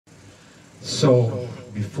So,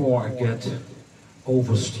 before I get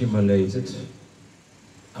overstimulated,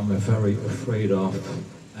 I'm very afraid of,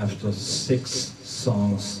 after 6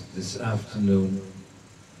 songs this afternoon,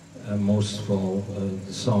 most of all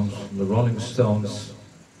the songs from the Rolling Stones,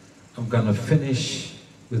 I'm gonna finish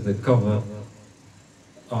with a cover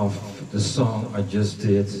of the song I just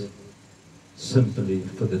did, Sympathy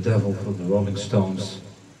for the Devil, for the Rolling Stones.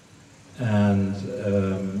 And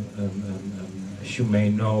as you may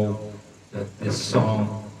know, that this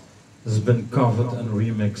song has been covered and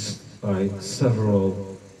remixed by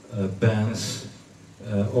several bands,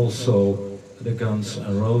 also the Guns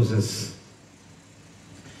N' Roses.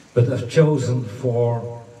 But I've chosen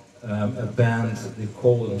for a band, they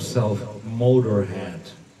call themselves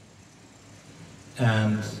Motörhead.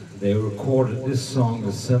 And they recorded this song,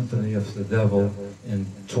 The Symphony of the Devil, in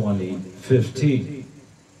 2015.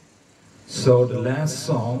 So the last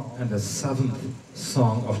song and the 7th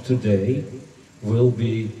song of today will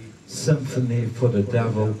be Symphony for the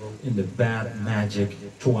Devil in the Bad Magic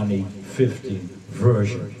 2015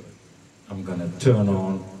 version. I'm gonna turn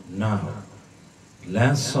on now.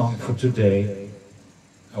 Last song for today.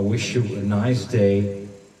 I wish you a nice day,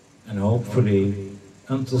 and hopefully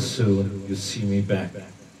until soon you see me back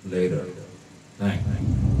later. Thanks.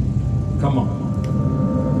 Come on.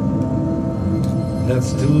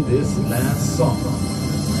 Let's do this last song.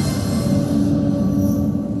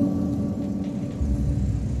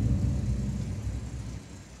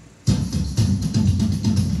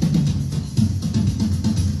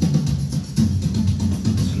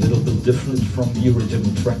 It's a little bit different from the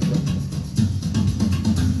original track.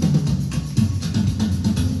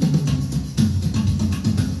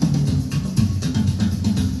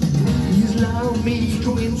 Allow me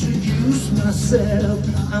to introduce myself.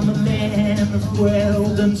 I'm a man of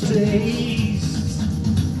wealth and taste.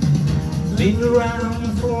 Been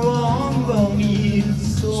around for long, long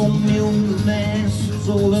years. So million man's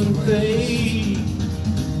soul and faith.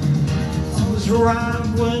 I was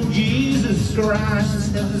around when Jesus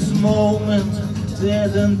Christ had this moment,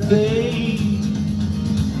 dead and paid.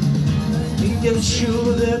 He was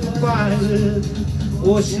sure that Pilate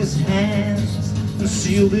washed his hands and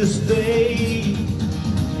seal this day.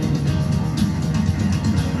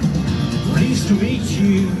 Pleased to meet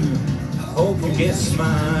you, hope you guess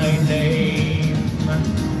my name.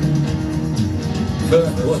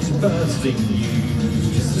 But what's buzzing you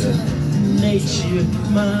is the nature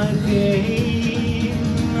of my game.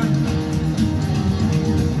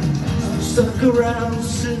 Stuck around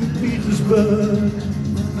St. Petersburg,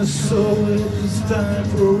 I saw it was time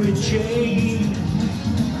for a change.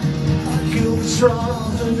 Killed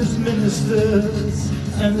Trump and his ministers,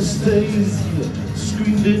 Anastasia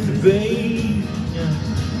screamed in vain.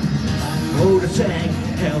 Motor tank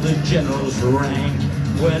held the general's rank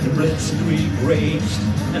when the blitzkrieg raged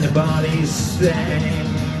and the bodies sang.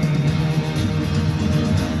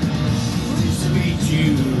 Pleased to meet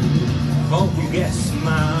you, hope you guess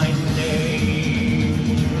my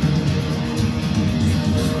name.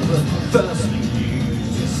 But first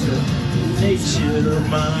is the nature of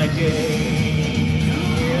my game.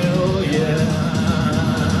 Oh yeah.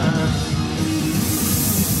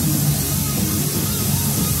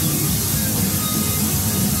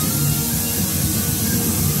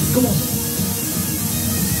 Come on.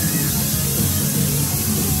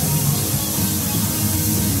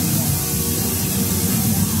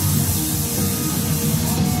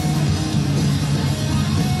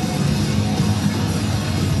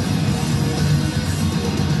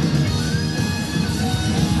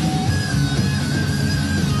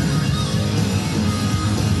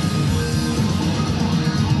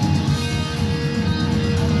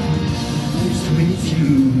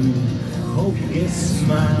 Hope you guess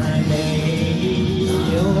my name.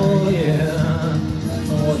 Oh yeah.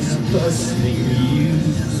 What's puzzling you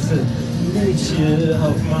is the nature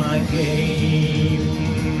of my game.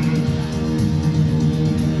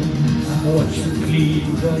 What you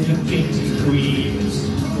plead on your kings and queens,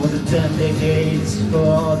 for the 10 decades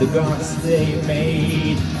for the gods they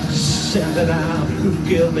made. Shout it out, who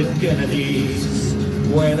killed the Kennedys,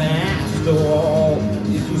 when after all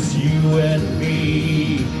it was you and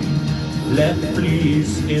me. Let me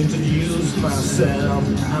please introduce myself.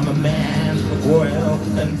 I'm a man of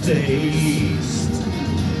wealth and taste.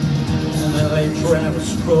 LA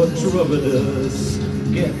travels for troubadours,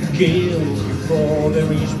 get killed before they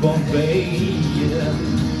reach Bombay.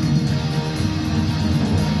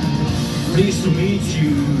 Pleased to meet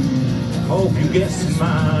you, hope you guess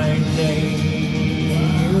my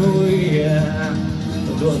name. Oh yeah,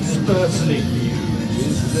 what's puzzling you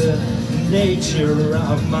is the nature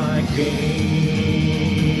of my game.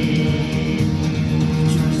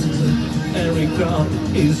 God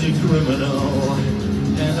is a criminal,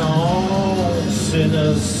 and all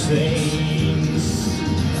sinners saints.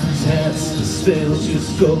 That's the sales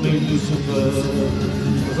just go be Lucifer,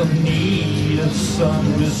 with a need of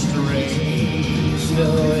some restraint.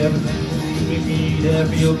 We need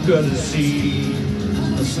have your courtesy,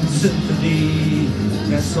 some sympathy,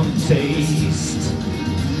 and some taste.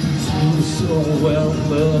 You so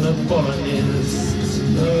well-learned Polonist,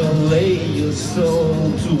 lay your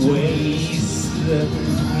soul to waste. Yeah.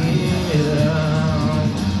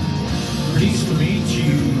 Pleased to meet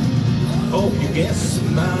you. Hope you guess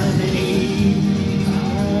my name.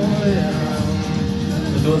 Oh, yeah.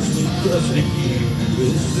 Because you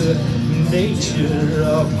is the nature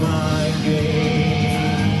of my game.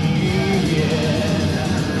 Yeah.